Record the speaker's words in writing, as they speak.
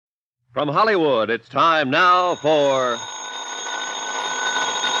From Hollywood, it's time now for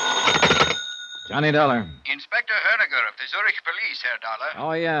Johnny Dollar. Inspector Herniger of the Zurich Police, Herr Dollar.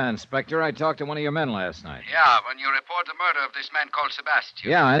 Oh, yeah, Inspector. I talked to one of your men last night. Yeah, when you report the murder of this man called Sebastian.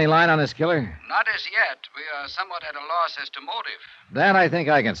 Yeah, any line on this killer? Not as yet. We are somewhat at a loss as to motive. That I think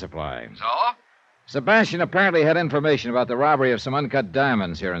I can supply. So? Sebastian apparently had information about the robbery of some uncut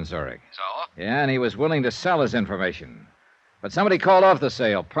diamonds here in Zurich. So? Yeah, and he was willing to sell his information. But somebody called off the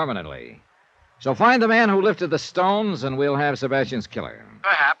sale permanently. So find the man who lifted the stones, and we'll have Sebastian's killer.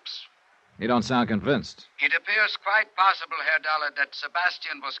 Perhaps. You don't sound convinced. It appears quite possible, Herr Dollar, that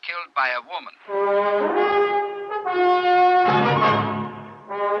Sebastian was killed by a woman.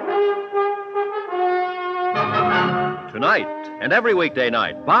 Tonight and every weekday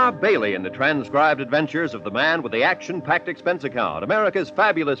night, Bob Bailey in the transcribed adventures of the man with the action-packed expense account, America's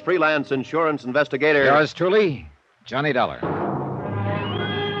fabulous freelance insurance investigator. Yours truly, Johnny Dollar.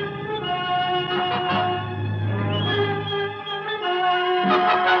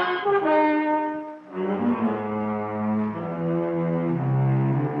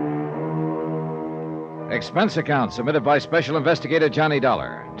 Expense account submitted by Special Investigator Johnny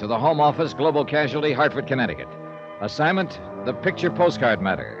Dollar to the Home Office, Global Casualty, Hartford, Connecticut. Assignment, the picture postcard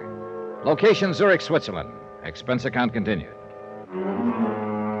matter. Location, Zurich, Switzerland. Expense account continued.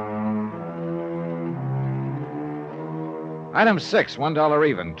 Item 6, $1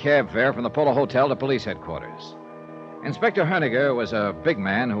 even, cab fare from the Polo Hotel to police headquarters. Inspector Herniger was a big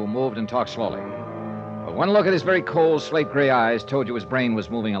man who moved and talked slowly. But one look at his very cold, slate-gray eyes told you his brain was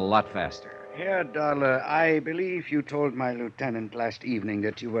moving a lot faster. Herr Dollar, I believe you told my lieutenant last evening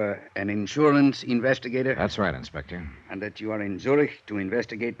that you were an insurance investigator. That's right, Inspector. And that you are in Zurich to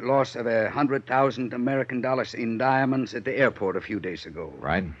investigate loss of 100,000 American dollars in diamonds at the airport a few days ago.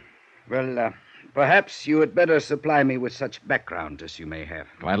 Right? Well, perhaps you had better supply me with such background as you may have.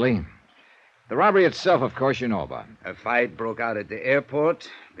 Gladly. The robbery itself, of course, you know about. A fight broke out at the airport.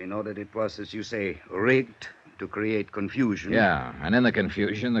 We know that it was, as you say, rigged to create confusion. Yeah, and in the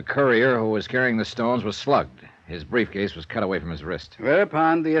confusion, the courier who was carrying the stones was slugged. His briefcase was cut away from his wrist.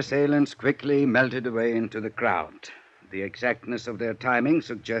 Whereupon the assailants quickly melted away into the crowd. The exactness of their timing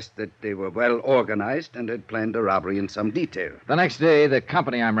suggests that they were well organized and had planned the robbery in some detail. The next day, the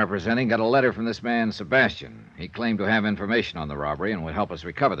company I'm representing got a letter from this man, Sebastian. He claimed to have information on the robbery and would help us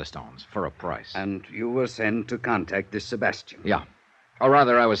recover the stones for a price. And you were sent to contact this Sebastian. Yeah. Or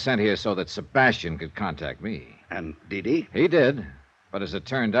rather, I was sent here so that Sebastian could contact me. And did he? He did. But as it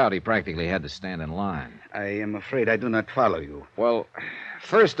turned out, he practically had to stand in line. I am afraid I do not follow you. Well,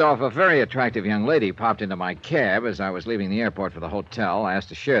 first off, a very attractive young lady popped into my cab as I was leaving the airport for the hotel, asked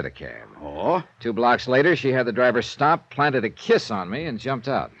to share the cab. Oh? 2 blocks later, she had the driver stop, planted a kiss on me, and jumped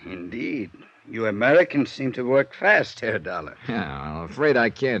out. Indeed. You Americans seem to work fast, Herr Dollar. Yeah, I'm afraid I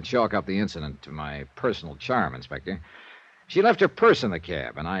can't chalk up the incident to my personal charm, Inspector. She left her purse in the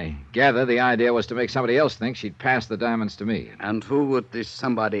cab, and I gather the idea was to make somebody else think she'd passed the diamonds to me. And who would this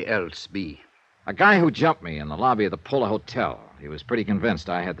somebody else be? A guy who jumped me in the lobby of the Polo Hotel. He was pretty convinced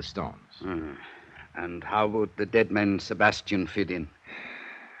I had the stones. And how would the dead man Sebastian fit in?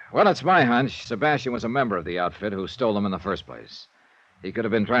 Well, it's my hunch. Sebastian was a member of the outfit who stole them in the first place. He could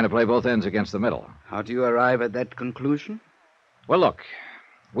have been trying to play both ends against the middle. How do you arrive at that conclusion? Well, look,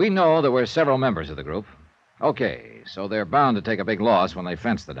 we know there were several members of the group. Okay, so they're bound to take a big loss when they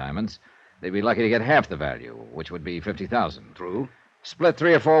fence the diamonds. They'd be lucky to get half the value, which would be $50,000. True. Split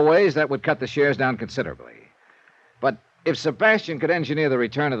 3 or 4 ways, that would cut the shares down considerably. But if Sebastian could engineer the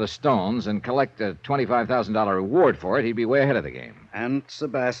return of the stones and collect a $25,000 reward for it, he'd be way ahead of the game. And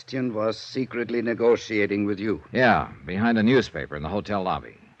Sebastian was secretly negotiating with you. Yeah, behind a newspaper in the hotel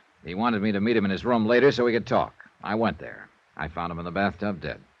lobby. He wanted me to meet him in his room later so we could talk. I went there. I found him in the bathtub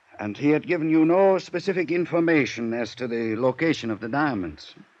dead. And he had given you no specific information as to the location of the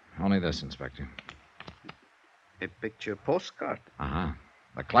diamonds. Only this, Inspector. A picture postcard. Uh-huh.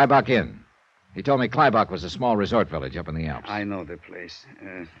 The Kleibach Inn. He told me Kleibach was a small resort village up in the Alps. I know the place.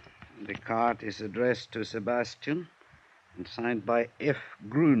 The card is addressed to Sebastian and signed by F.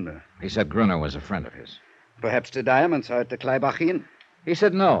 Gruner. He said Gruner was a friend of his. Perhaps the diamonds are at the Kleibach Inn. He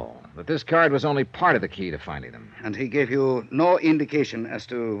said no, that this card was only part of the key to finding them. And he gave you no indication as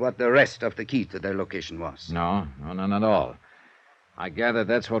to what the rest of the key to their location was? No, none at all. I gathered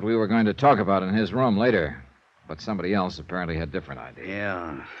that's what we were going to talk about in his room later. But somebody else apparently had different ideas.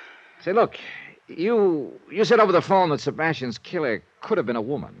 Yeah. Say, look, you said over the phone that Sebastian's killer could have been a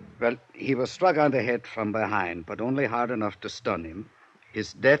woman. Well, he was struck on the head from behind, but only hard enough to stun him.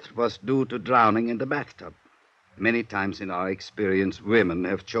 His death was due to drowning in the bathtub. Many times in our experience, women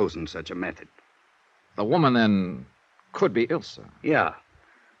have chosen such a method. The woman, then, could be Ilsa. Yeah.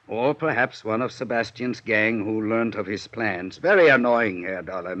 Or perhaps one of Sebastian's gang who learned of his plans. Very annoying, Herr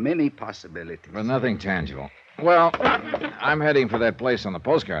Dollar. Many possibilities. But nothing tangible. Well, I'm heading for that place on the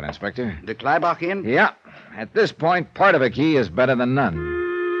postcard, Inspector. The Kleibach Inn? Yeah. At this point, part of a key is better than none.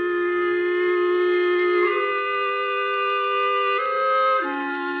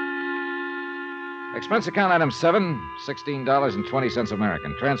 Expense account item 7, $16.20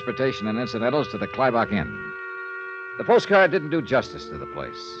 American. Transportation and incidentals to the Kleibach Inn. The postcard didn't do justice to the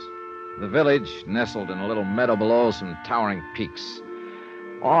place. The village nestled in a little meadow below some towering peaks.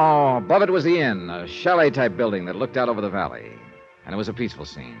 Oh, above it was the inn, a chalet-type building that looked out over the valley. And it was a peaceful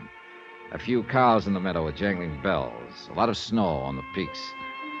scene. A few cows in the meadow with jangling bells. A lot of snow on the peaks.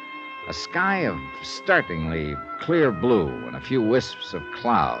 A sky of startlingly clear blue and a few wisps of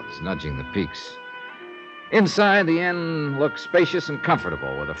clouds nudging the peaks. Inside, the inn looked spacious and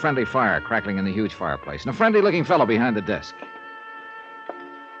comfortable, with a friendly fire crackling in the huge fireplace, and a friendly-looking fellow behind the desk.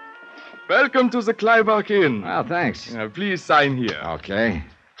 Welcome to the Kleibach Inn. Well, thanks. Please sign here. Okay.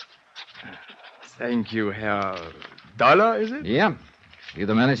 Thank you, Herr Dollar, is it? Yeah. You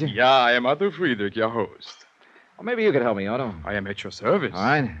the manager? Yeah, I am Otto Friedrich, your host. Well, maybe you could help me, Otto. I am at your service. All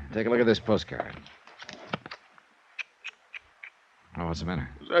right. Take a look at this postcard. Oh, what's the matter?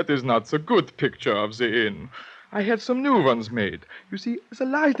 That is not the good picture of the inn. I had some new ones made. You see, the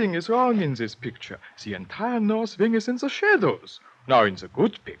lighting is wrong in this picture. The entire north wing is in the shadows. Now, in the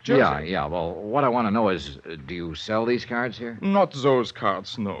good picture... Yeah. Well, what I want to know is, do you sell these cards here? Not those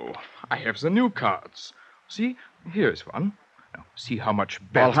cards, no. I have the new cards. See, here is one. Now, see how much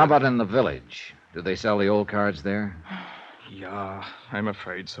better... Well, how about in the village? Do they sell the old cards there? Yeah, I'm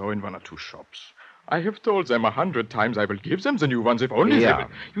afraid so, in one or two shops. I have told them 100 times I will give them the new ones if only they will.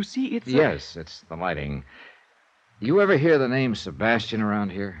 You see, it's... Yes, it's the lighting. You ever hear the name Sebastian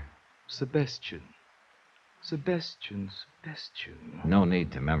around here? Sebastian. No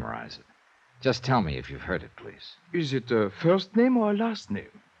need to memorize it. Just tell me if you've heard it, please. Is it a first name or a last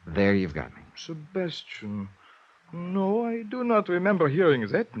name? There you've got me. Sebastian. No, I do not remember hearing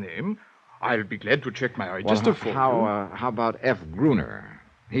that name. I'll be glad to check my register for you. How about F. Gruner?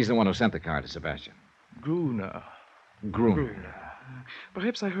 He's the one who sent the card to Sebastian. Gruner.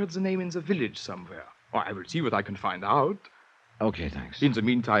 Perhaps I heard the name in the village somewhere. Or I will see what I can find out. Okay, thanks. In the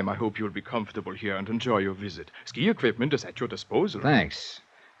meantime, I hope you'll be comfortable here and enjoy your visit. Ski equipment is at your disposal. Thanks.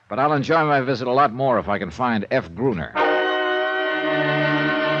 But I'll enjoy my visit a lot more if I can find F. Gruner.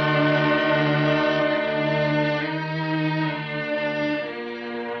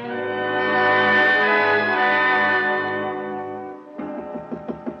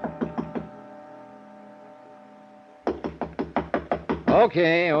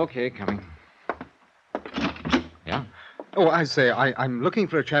 Okay, coming. Yeah? Oh, I say, I'm looking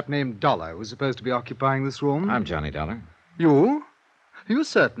for a chap named Dollar who's supposed to be occupying this room. I'm Johnny Dollar. You? Are you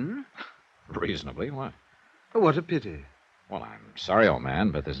certain? Reasonably. What? Oh, what a pity. Well, I'm sorry, old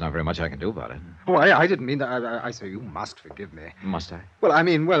man, but there's not very much I can do about it. Oh, I didn't mean that. I say, you must forgive me. Must I?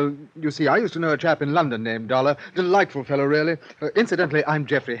 Well, you see, I used to know a chap in London named Dollar. Delightful fellow, really. Incidentally, I'm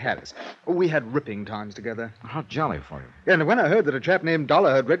Geoffrey Harris. We had ripping times together. How jolly for you. And when I heard that a chap named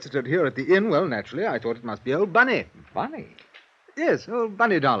Dollar had registered here at the inn, well, naturally, I thought it must be old Bunny. Bunny? Yes, old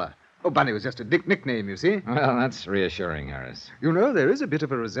Bunny Dollar. Oh, Bunny was just a nickname, you see. Well, that's reassuring, Harris. You know, there is a bit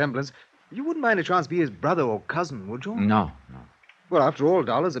of a resemblance. You wouldn't by any chance be his brother or cousin, would you? No. Well, after all,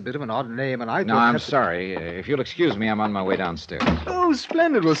 Dollar's a bit of an odd name, and I thought... No, I'm sorry. If you'll excuse me, I'm on my way downstairs. Oh,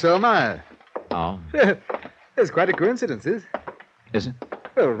 splendid. Well, so am I. Oh? It's quite a coincidence, is it?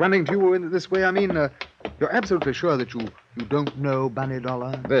 Well, running to you in this way, you're absolutely sure that you don't know Bunny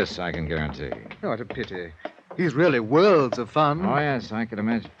Dollar? This I can guarantee. Oh, what a pity. He's really worlds of fun. Oh, yes, I can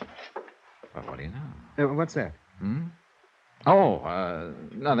imagine. But what do you know? What's that? Oh,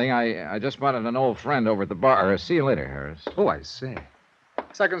 nothing. I just spotted an old friend over at the bar. See you later, Harris. Oh, I see.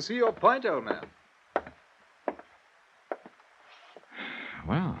 So I can see your point, old man.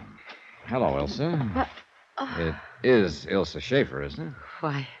 Well, hello, Ilsa. It is Ilsa Schaefer, isn't it?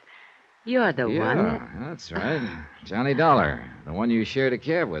 Why, you're the one. Yeah, that's right. Johnny Dollar, the one you shared a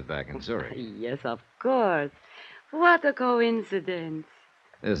cab with back in Zurich. Yes, of course. What a coincidence.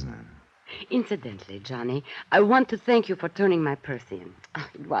 Isn't it? Incidentally, Johnny, I want to thank you for turning my purse in.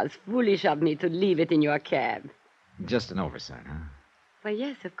 It was foolish of me to leave it in your cab. Just an oversight, huh? Why,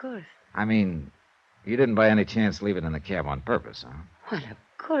 yes, of course. I mean, you didn't by any chance leave it in the cab on purpose, huh? Well, of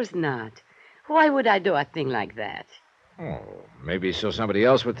course not. Why would I do a thing like that? Oh, maybe so somebody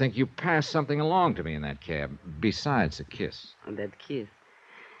else would think you passed something along to me in that cab, besides a kiss. Oh, that kiss.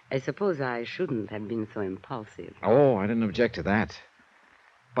 I suppose I shouldn't have been so impulsive. Oh, I didn't object to that.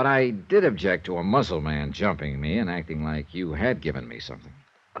 But I did object to a muzzle man jumping me and acting like you had given me something.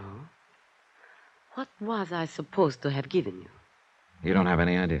 Oh? What was I supposed to have given you? You don't have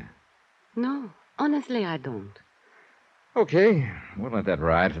any idea? No, honestly, I don't. Okay, we'll let that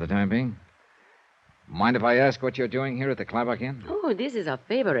ride for the time being. Mind if I ask what you're doing here at the Clabach Inn? Oh, this is a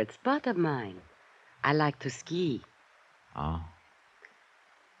favorite spot of mine. I like to ski. Oh.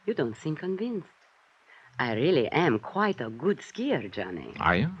 You don't seem convinced. I really am quite a good skier, Johnny.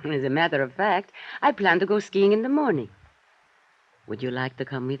 Are you? As a matter of fact, I plan to go skiing in the morning. Would you like to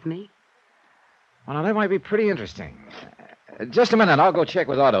come with me? Well, now, that might be pretty interesting. Just a minute. I'll go check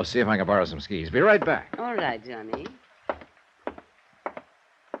with Otto, see if I can borrow some skis. Be right back. All right, Johnny.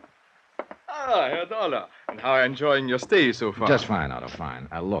 Ah, Herr Dollar. And how are you enjoying your stay so far? Just fine, Otto, fine.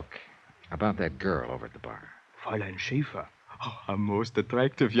 Look, about that girl over at the bar. Fräulein Schäfer. Oh, a most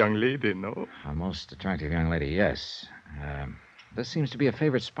attractive young lady, no? A most attractive young lady, yes. This seems to be a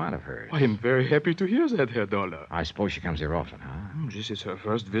favorite spot of hers. I am very happy to hear that, Herr Dollar. I suppose she comes here often, huh? This is her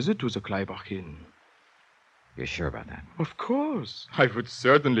first visit to the Kleibach Inn. You're sure about that? Of course. I would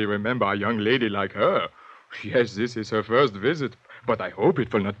certainly remember a young lady like her. Yes, this is her first visit, but I hope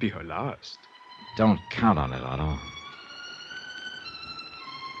it will not be her last. Don't count on it, Otto.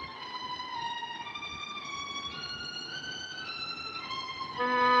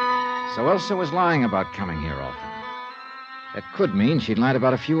 So Elsa was lying about coming here often. That could mean she'd lied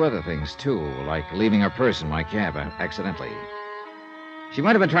about a few other things, too, like leaving her purse in my cab accidentally. She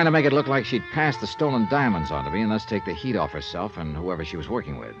might have been trying to make it look like she'd passed the stolen diamonds on to me and thus take the heat off herself and whoever she was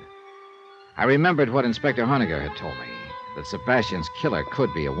working with. I remembered what Inspector Hoeniger had told me, that Sebastian's killer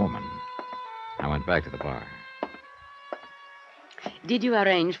could be a woman. I went back to the bar. Did you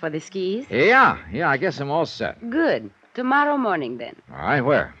arrange for the skis? Yeah, I guess I'm all set. Good. Tomorrow morning, then. All right,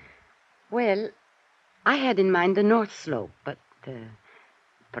 where? Well, I had in mind the North Slope, but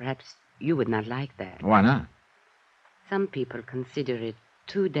perhaps you would not like that. Why not? Some people consider it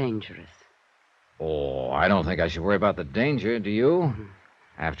too dangerous. Oh, I don't think I should worry about the danger, do you?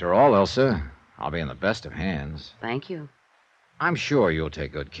 After all, Elsa, I'll be in the best of hands. Thank you. I'm sure you'll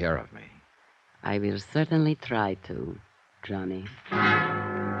take good care of me. I will certainly try to, Johnny.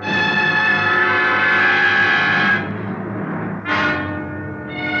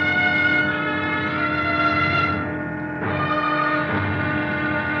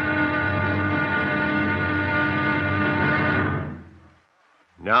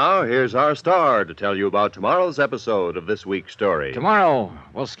 Now, here's our star to tell you about tomorrow's episode of this week's story. Tomorrow,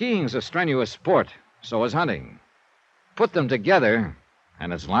 well, skiing's a strenuous sport. So is hunting. Put them together,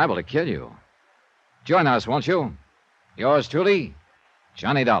 and it's liable to kill you. Join us, won't you? Yours truly,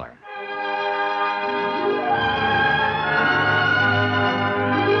 Johnny Dollar.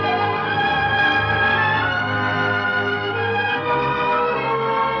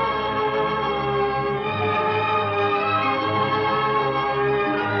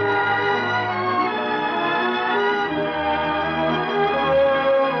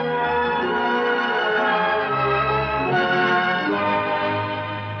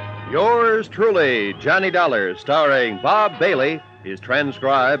 Yours truly, Johnny Dollar, starring Bob Bailey, is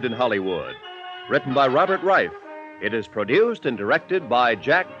transcribed in Hollywood. Written by Robert Reif. It is produced and directed by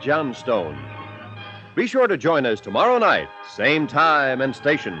Jack Johnstone. Be sure to join us tomorrow night, same time and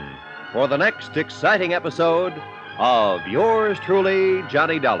station, for the next exciting episode of Yours truly,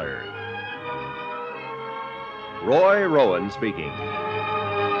 Johnny Dollar. Roy Rowan speaking.